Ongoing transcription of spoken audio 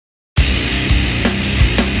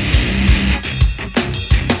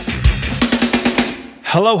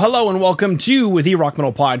Hello, hello, and welcome to the Rock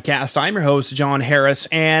Metal Podcast. I'm your host, John Harris,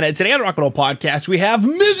 and today on the Rock Metal Podcast, we have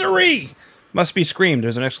Misery! Must be screamed.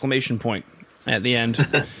 There's an exclamation point at the end.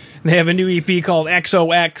 They have a new EP called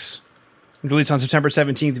XOX, released on September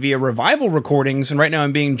 17th via Revival Recordings, and right now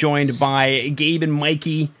I'm being joined by Gabe and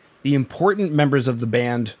Mikey, the important members of the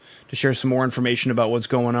band, to share some more information about what's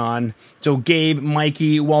going on. So, Gabe,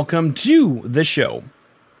 Mikey, welcome to the show.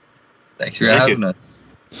 Thanks for having us.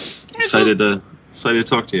 Excited to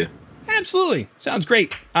talk to you. Absolutely. Sounds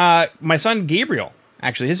great. My son Gabriel,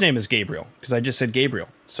 actually, his name is Gabriel, because I just said Gabriel.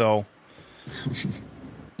 So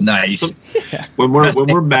nice. Yeah. When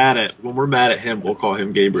we're mad at him, we'll call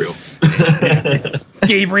him Gabriel.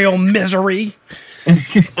 Gabriel Misery.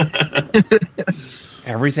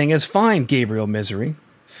 Everything is fine, Gabriel Misery.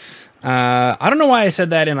 I don't know why I said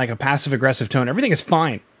that in like a passive aggressive tone. Everything is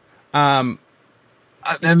fine.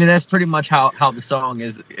 I mean, that's pretty much how the song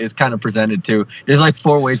is kind of presented too. There's like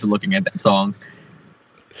four ways of looking at that song.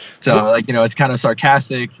 So like, it's kind of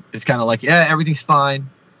sarcastic. It's kind of like, yeah, everything's fine.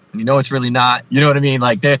 And it's really not. You know what I mean?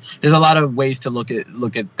 Like there's a lot of ways to look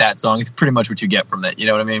at that song. It's pretty much what you get from it. You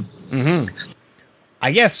know what I mean? Mm-hmm.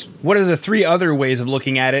 I guess, what are the three other ways of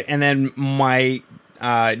looking at it? And then my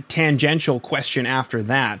tangential question after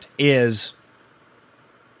that is,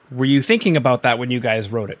 were you thinking about that when you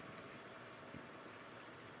guys wrote it?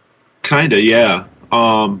 Kinda, yeah.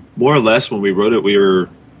 More or less when we wrote it,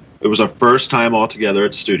 it was our first time all together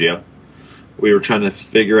at the studio. We were trying to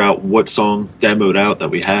figure out what song demoed out that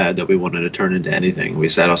we had that we wanted to turn into anything. We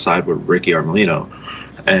sat outside with Ricky Armelino,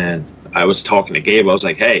 and I was talking to Gabe. I was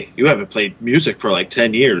like, hey, you haven't played music for like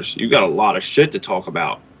 10 years. You got a lot of shit to talk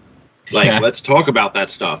about. Let's talk about that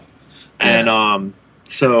stuff. Yeah. And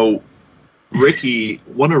so Ricky,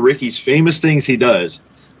 one of Ricky's famous things he does,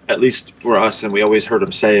 at least for us, and we always heard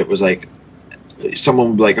him say it, was like, someone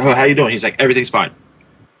would be like, oh, how you doing? He's like, everything's fine.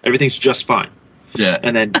 Everything's just fine. Yeah.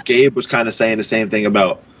 And then Gabe was kind of saying the same thing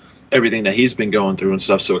about everything that he's been going through and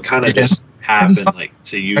stuff. So it kind of just happened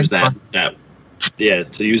to use to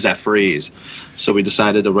use that phrase. So we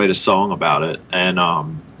decided to write a song about it. And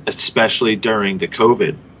especially during the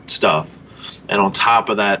COVID stuff. And on top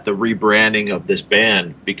of that, the rebranding of this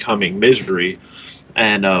band becoming Misery,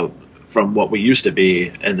 and from what we used to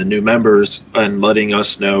be, and the new members, and letting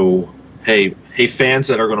us know, hey, fans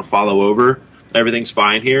that are going to follow over, everything's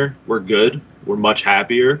fine here. We're good. We're much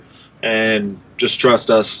happier, and just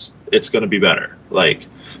trust us. It's going to be better. Like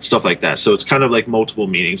stuff like that. So it's kind of like multiple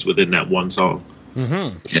meanings within that one song.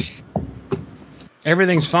 Mm-hmm.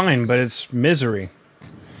 Everything's fine, but it's misery.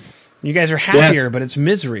 You guys are happier, but it's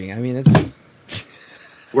misery. I mean, it's.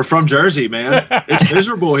 We're from Jersey, man. It's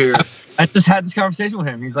miserable here. I just had this conversation with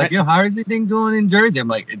him. He's like, how is everything going in Jersey? I'm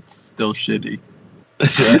like, it's still shitty.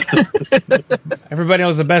 Everybody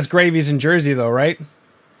knows the best gravy's in Jersey, though, right?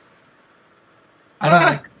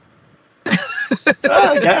 I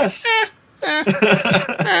guess.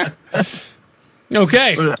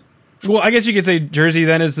 Okay. Well, I guess you could say Jersey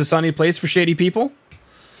then is the sunny place for shady people.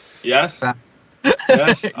 Yes.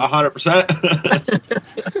 Yes, 100%.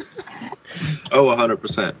 Oh,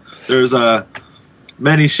 100%. There's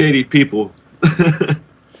many shady people.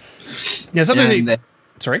 Yeah, something.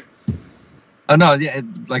 Sorry. Oh no, yeah,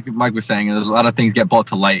 like Mike was saying, there's a lot of things get brought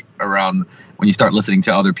to light around when you start listening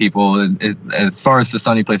to other people. As far as the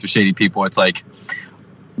sunny place for shady people, it's like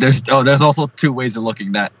there's also two ways of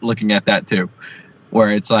looking at that too, where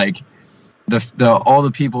it's like all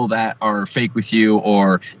the people that are fake with you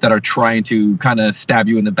or that are trying to kind of stab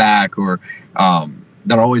you in the back or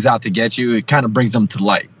that are always out to get you. It kind of brings them to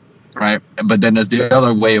light, right? But then there's the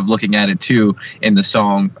other way of looking at it too in the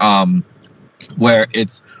song, where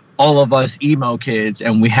it's all of us emo kids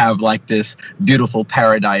and we have like this beautiful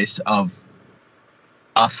paradise of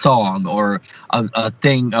a song or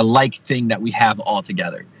a like thing that we have all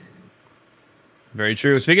together. Very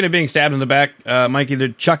true. Speaking of being stabbed in the back, Mikey, the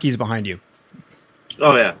Chucky's behind you.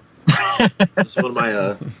 Oh yeah, that's one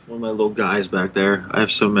of my little guys back there. I have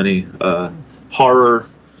so many horror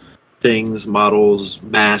things, models,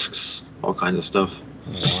 masks, all kinds of stuff.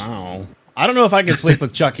 Wow. I don't know if I could sleep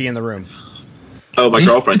with Chucky in the room. Oh, my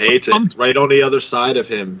girlfriend hates it. Right on the other side of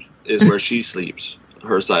him is where she sleeps,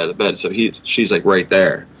 her side of the bed. So she's like right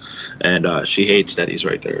there, and she hates that he's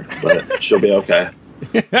right there, but she'll be okay.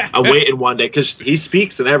 I'm waiting one day because he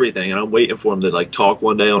speaks and everything, and I'm waiting for him to like talk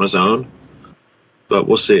one day on his own. But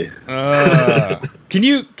we'll see. Can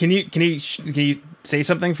you say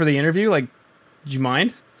something for the interview? Like, do you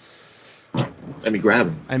mind? Let me grab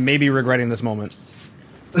him. I may be regretting this moment.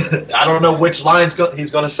 I don't know which lines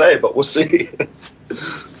he's going to say, but we'll see.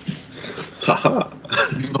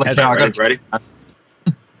 That's ready?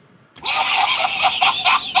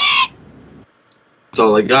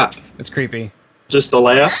 all I got. That's creepy. Just a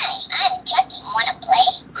laugh.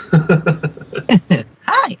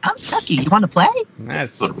 Hi, I'm Chucky. You want to play?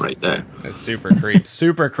 That's Put 'em right there. That's super creeps.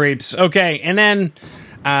 Super creeps. Okay, and then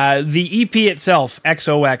the EP itself,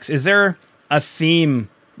 XOX, is there a theme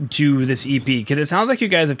to this EP? Because it sounds like you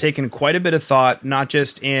guys have taken quite a bit of thought, not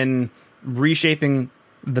just in reshaping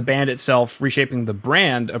the band itself, reshaping the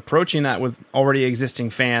brand, approaching that with already existing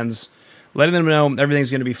fans, letting them know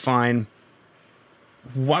everything's going to be fine.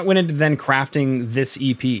 What went into then crafting this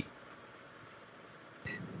EP?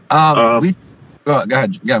 Go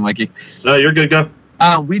ahead, Mikey. No, you're good. Go.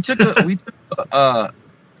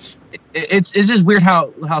 It's just weird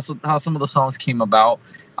how some of the songs came about.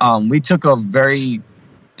 We took a very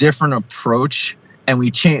different approach, and we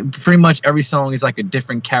changed. Pretty much every song is like a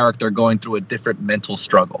different character going through a different mental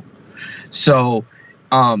struggle. So,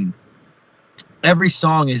 every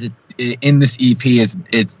song in this EP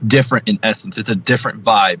it's different in essence. It's a different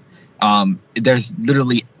vibe. There's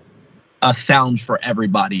literally a sound for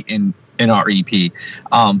everybody in our EP,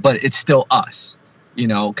 but it's still us,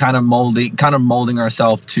 kind of molding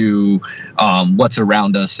ourselves to what's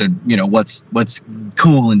around us, and what's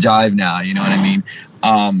cool and jive now. You know what I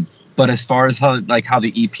mean? But as far as how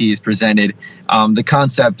the EP is presented, the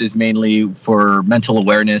concept is mainly for mental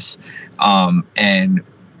awareness, and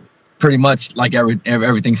pretty much like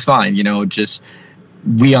everything's fine. Just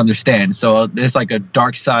we understand. So there's like a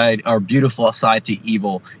dark side or beautiful side to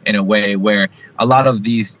evil in a way, where a lot of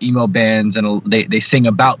these emo bands and they sing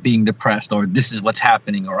about being depressed, or this is what's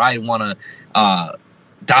happening, or I want to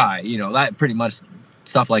die, that pretty much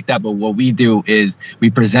stuff like that. But what we do is we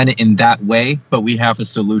present it in that way, but we have a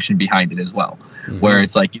solution behind it as well, where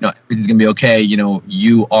it's like, everything's gonna be okay.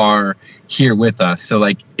 You are here with us. So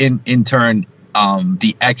like in turn,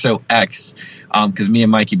 the XOX, because me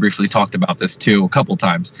and Mikey briefly talked about this too a couple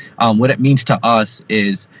times. What it means to us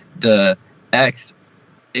is the X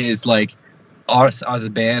is like us as a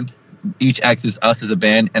band. Each X is us as a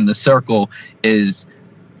band, and the circle is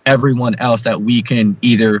everyone else that we can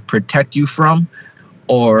either protect you from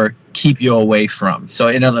or keep you away from. So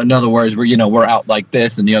in other words, we're out like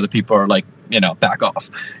this, and the other people are like, back off.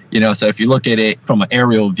 So if you look at it from an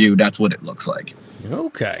aerial view, that's what it looks like.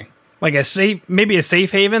 Okay. Like maybe a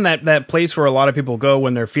safe haven, that place where a lot of people go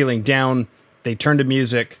when they're feeling down. They turn to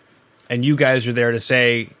music, and you guys are there to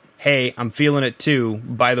say, hey, I'm feeling it too.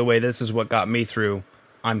 By the way, this is what got me through.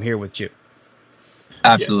 I'm here with you.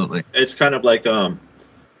 Absolutely. Yeah. It's kind of like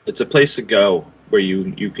it's a place to go where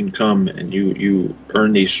you can come and you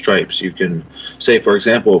earn these stripes. You can say, for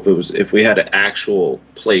example, if we had an actual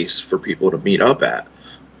place for people to meet up at,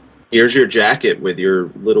 here's your jacket with your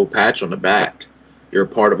little patch on the back. You're a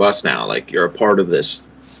part of us now. Like, you're a part of this,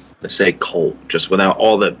 let's say, cult, just without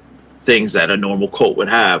all the things that a normal cult would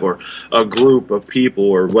have, or a group of people,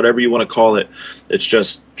 or whatever you want to call it. It's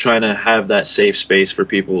just trying to have that safe space for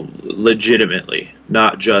people legitimately,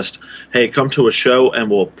 not just, hey, come to a show and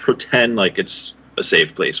we'll pretend like it's a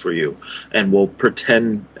safe place for you, and we'll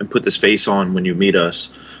pretend and put this face on when you meet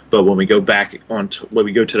us. But when we go when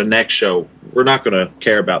we go to the next show, we're not going to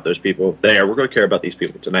care about those people there. We're going to care about these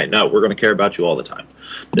people tonight. No, we're going to care about you all the time.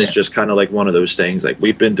 It's just kind of like one of those things. Like,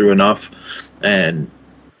 we've been through enough, and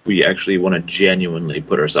we actually want to genuinely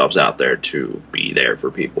put ourselves out there to be there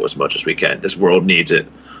for people as much as we can. This world needs it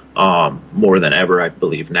more than ever, I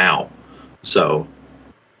believe, now. So,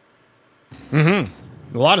 a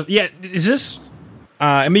lot of Is this?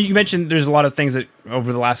 I mean, you mentioned there's a lot of things that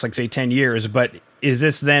over the last, like, say, 10 years, but is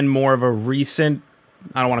this then more of a recent,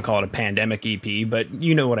 I don't want to call it a pandemic EP, but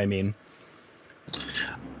you know what I mean?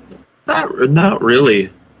 Not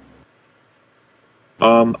really.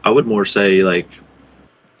 I would more say, like,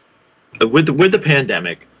 with the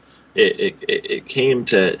pandemic, it came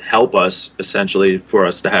to help us, essentially, for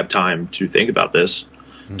us to have time to think about this,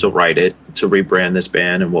 to write it, to rebrand this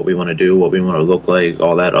band and what we want to do, what we want to look like,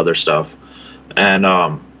 all that other stuff. And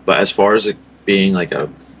but as far as it being like a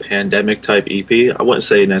pandemic type EP, I wouldn't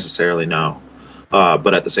say necessarily no.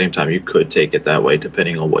 But at the same time, you could take it that way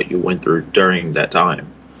depending on what you went through during that time.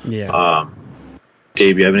 Yeah.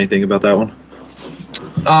 Gabe, you have anything about that one?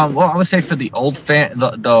 Well, I would say for the old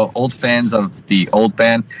the old fans of the old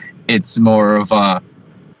band, it's more of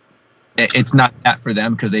it's not that for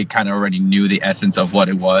them, because they kind of already knew the essence of what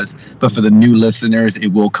it was. But for the new listeners, it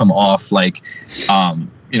will come off like,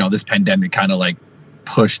 this pandemic kind of like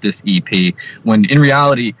pushed this EP, when in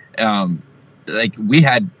reality, like we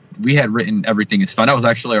had written Everything Is Fun. That was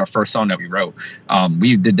actually our first song that we wrote.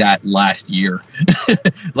 We did that last year.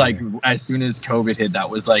 Like, as soon as COVID hit, that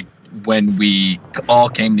was like when we all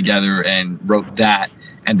came together and wrote that.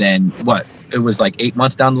 And then it was like 8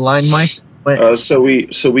 months down the line, Mike? So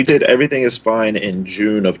we did Everything Is Fine in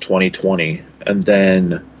June of 2020, and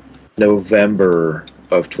then November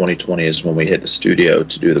of 2020 is when we hit the studio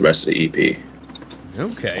to do the rest of the EP.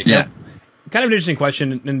 Okay. Yeah. Kind of an interesting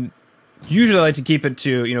question, and usually I like to keep it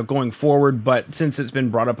to, going forward, but since it's been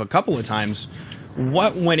brought up a couple of times,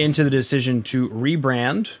 what went into the decision to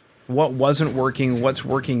rebrand? What wasn't working? What's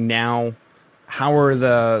working now? How are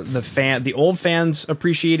the old fans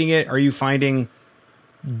appreciating it? Are you finding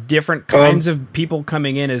different kinds of people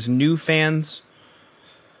coming in as new fans?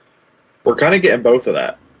 We're kind of getting both of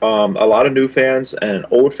that. A lot of new fans and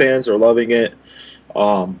old fans are loving it.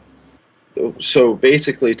 So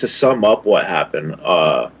basically, to sum up what happened,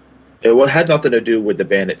 it had nothing to do with the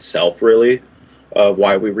band itself, really,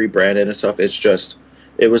 why we rebranded and stuff. It's just,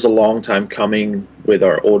 it was a long time coming with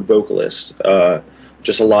our old vocalist.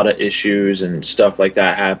 Just a lot of issues and stuff like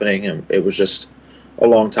that happening, and it was just a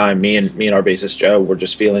long time. Me and our bassist Joe were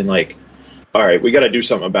just feeling like, all right, we got to do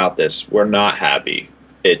something about this. We're not happy.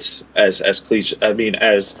 It's as cliche. I mean,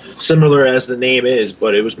 as similar as the name is,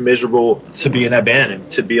 but it was miserable to be in that band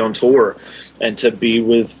and to be on tour and to be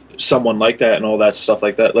with someone like that and all that stuff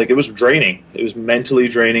like that. Like, it was draining. It was mentally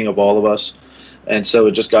draining of all of us, and so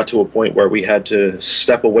it just got to a point where we had to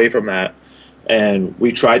step away from that. And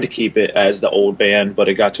we tried to keep it as the old band, but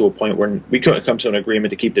it got to a point where we couldn't come to an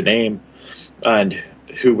agreement to keep the name and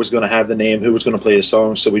who was going to have the name, who was going to play the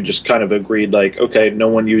song. So we just kind of agreed, like, okay, no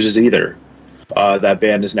one uses either. That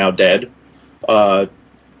band is now dead.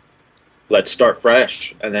 Let's start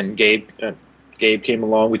fresh. And then Gabe came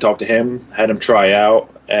along. We talked to him, had him try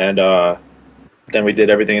out, and then we did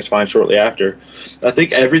Everything Is Fine shortly after. I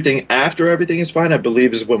think Everything Is Fine, I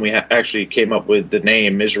believe, is when we actually came up with the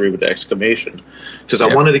name Misery with the exclamation, because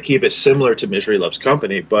I wanted to keep it similar to Misery Loves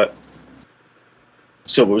Company, but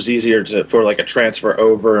so it was easier for like a transfer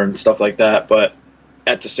over and stuff like that. But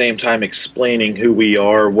at the same time, explaining who we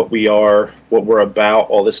are, what we're about,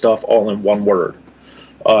 all this stuff, all in one word.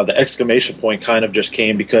 The exclamation point kind of just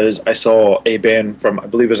came because I saw a band from, I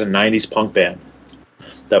believe it was a 90s punk band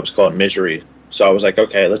that was called Misery. So I was like,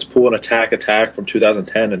 okay, let's pull an Attack from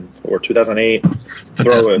 2010 or 2008,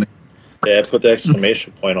 throw it, put the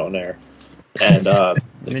exclamation point on there, and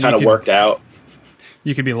it kind of worked out.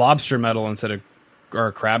 You could be Lobster Metal instead of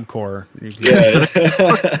or Crabcore.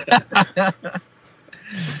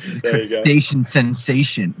 There you go. Station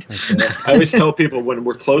sensation. I always tell people when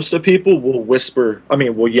we're close to people, we'll whisper. I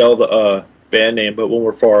mean, we'll yell the band name, but when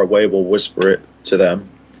we're far away, we'll whisper it to them.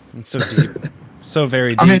 It's so deep, so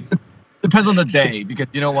very deep. I mean, depends on the day, because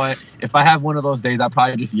you know what? If I have one of those days, I'll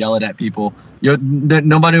probably just yell it at people.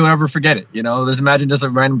 Nobody will ever forget it. Just imagine just a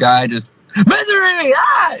random guy just Misery,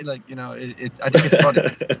 like I think it's funny.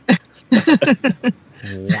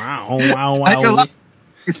 Wow!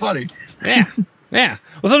 It's funny. Yeah.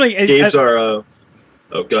 Well, something. Gabe's our.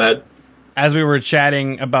 Go ahead. As we were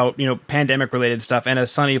chatting about pandemic related stuff and a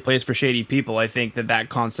sunny place for shady people, I think that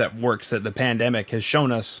concept works. That the pandemic has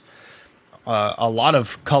shown us a lot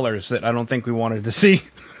of colors that I don't think we wanted to see.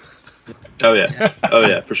 Oh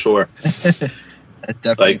yeah, for sure. That's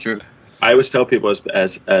definitely true. I always tell people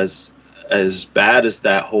as bad as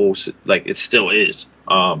that whole, like, it still is,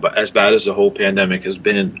 but as bad as the whole pandemic has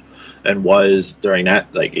been and was during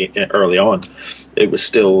that, like, early on, it was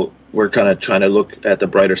still, we're kind of trying to look at the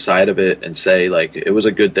brighter side of it and say, like, it was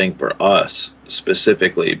a good thing for us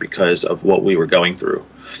specifically because of what we were going through,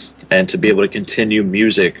 and to be able to continue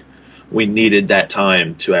music, we needed that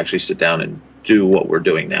time to actually sit down and do what we're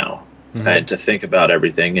doing now. Mm-hmm. And to think about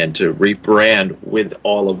everything and to rebrand with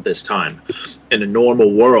all of this time. In a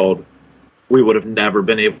normal world, we would have never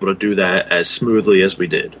been able to do that as smoothly as we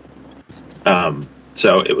did.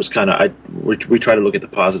 So it was kind of, we try to look at the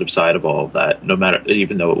positive side of all of that, no matter,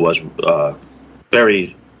 even though it was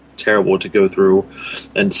very terrible to go through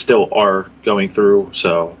and still are going through.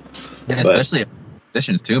 So, yeah, especially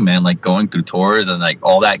musicians too, man, like going through tours and like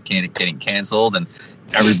all that getting canceled and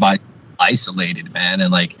everybody isolated, man.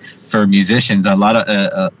 And like for musicians, a lot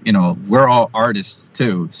of we're all artists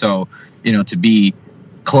too, so to be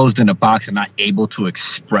closed in a box and not able to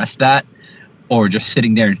express that, or just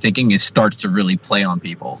sitting there and thinking, it starts to really play on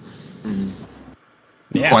people.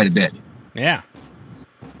 Quite a bit. Yeah,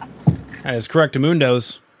 that is correct,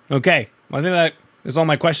 Mundos. Okay, well, I think that is all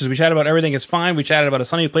my questions. We chatted about Everything Is Fine. We chatted about a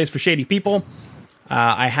sunny place for shady people.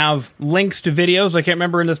 I have links to videos. I can't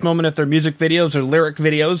remember in this moment if they're music videos or lyric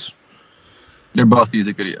videos. They're both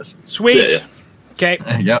music videos. Sweet. Yeah. Okay.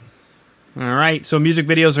 Yep. All right. So music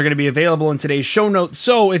videos are going to be available in today's show notes.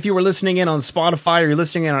 So if you were listening in on Spotify or you're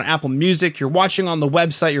listening in on Apple Music, you're watching on the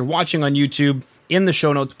website, you're watching on YouTube, in the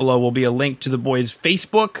show notes below will be a link to the boys'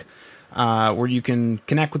 Facebook where you can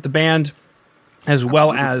connect with the band. as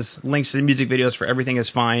well as links to the music videos for Everything Is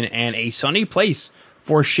Fine and A Sunny Place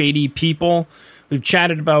for Shady People. We've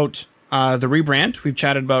chatted about the rebrand. We've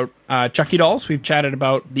chatted about Chucky Dolls. We've chatted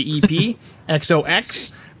about the EP,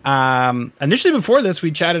 XOX. Initially before this,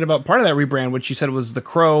 we chatted about part of that rebrand, which you said was The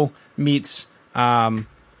Crow meets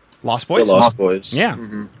Lost Boys. The Lost Boys. Yeah.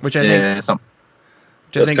 Mm-hmm. Which I think...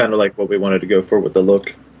 That's kind of like what we wanted to go for with the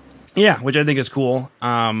look. Yeah, which I think is cool.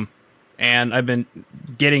 And I've been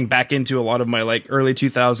getting back into a lot of my like early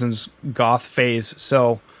 2000s goth phase.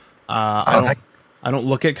 So I don't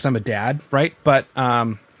look it because I'm a dad, right? But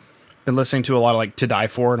been listening to a lot of like To Die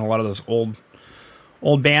For and a lot of those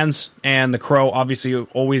old bands. And The Crow obviously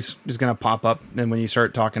always is going to pop up. And when you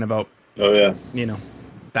start talking about,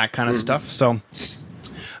 that kind of stuff. So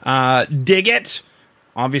dig it.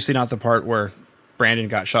 Obviously not the part where Brandon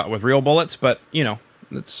got shot with real bullets, but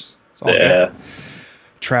it's all good.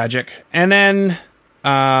 Tragic. And then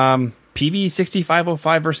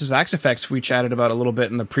PV6505 versus Axe Effects we chatted about a little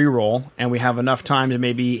bit in the pre-roll, and we have enough time to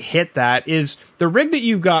maybe hit that. Is the rig that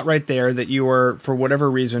you've got right there that you were, for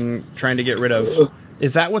whatever reason, trying to get rid of,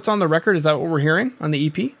 is that what's on the record? Is that what we're hearing on the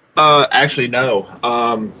EP? Actually, no.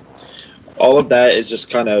 All of that is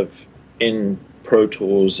just kind of in Pro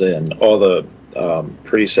Tools and all the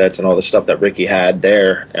presets and all the stuff that Ricky had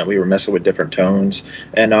there, and we were messing with different tones.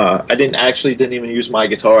 And I didn't even use my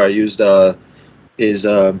guitar. I used his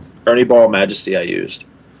Ernie Ball Majesty. I used,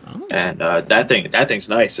 and that thing's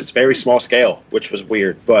nice. It's very small scale, which was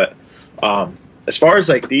weird. But as far as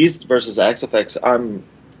like these versus Axe Effects, I'm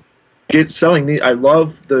selling these. I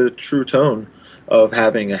love the true tone of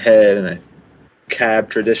having a head and a cab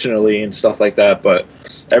traditionally and stuff like that, but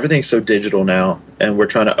everything's so digital now, and we're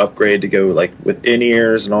trying to upgrade to go like with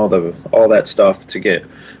in-ears and all that stuff to get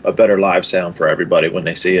a better live sound for everybody when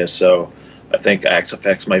they see us. So I think Axe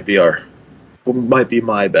Effects might be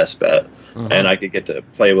my best bet, and I could get to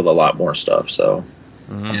play with a lot more stuff. So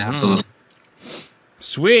yeah, absolutely.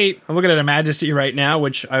 Sweet. I'm looking at a Majesty right now,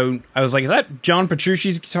 which I was like, is that John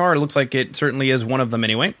Petrucci's guitar? It looks like it certainly is one of them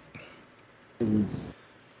anyway.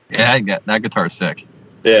 Yeah, that guitar's sick.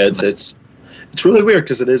 Yeah, it's really weird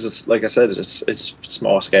because it is, like I said, it's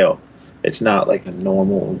small scale. It's not like a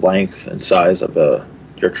normal length and size of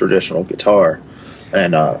your traditional guitar.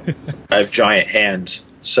 And I have giant hands,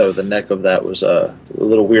 so the neck of that was a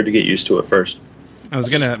little weird to get used to at first. I was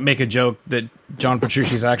going to make a joke that John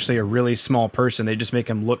Petrucci is actually a really small person. They just make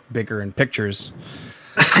him look bigger in pictures.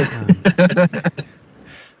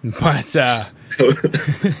 But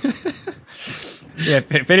yeah,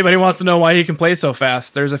 if anybody wants to know why he can play so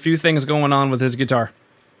fast, there's a few things going on with his guitar.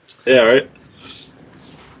 Yeah, right?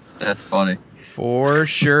 That's funny. For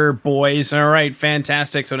sure, boys. All right,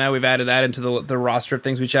 fantastic. So now we've added that into the roster of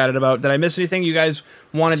things we chatted about. Did I miss anything you guys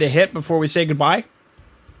wanted to hit before we say goodbye?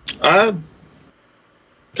 Come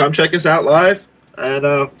check us out live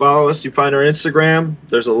and follow us. You find our Instagram.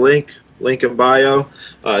 There's a link in bio.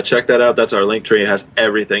 Check that out. That's our link tree. It has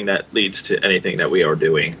everything that leads to anything that we are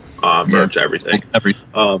doing. Merch, everything.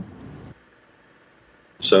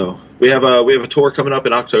 So we have a tour coming up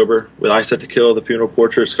in October with I Set to Kill, the Funeral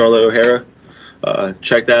Portrait, Scarlett O'Hara.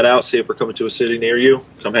 Check that out. See if we're coming to a city near you.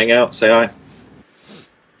 Come hang out. Say hi.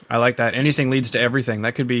 I like that. Anything leads to everything.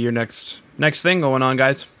 That could be your next thing going on,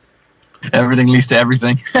 guys. Everything leads to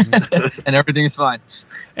everything, and everything is fine.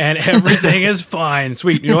 And everything is fine.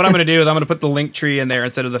 Sweet. You know what I'm going to do is I'm going to put the link tree in there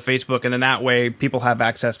instead of the Facebook, and then that way people have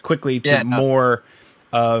access quickly to more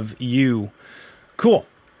of you. Cool.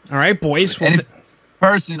 All right, boys. And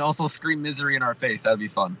person also scream misery in our face. That'd be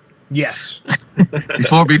fun. Yes.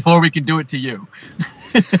 before we can do it to you.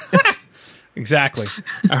 Exactly.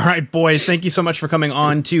 All right, boys. Thank you so much for coming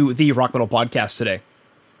on to the Rock Metal Podcast today.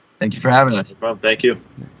 Thank you for having us. No problem. Thank you.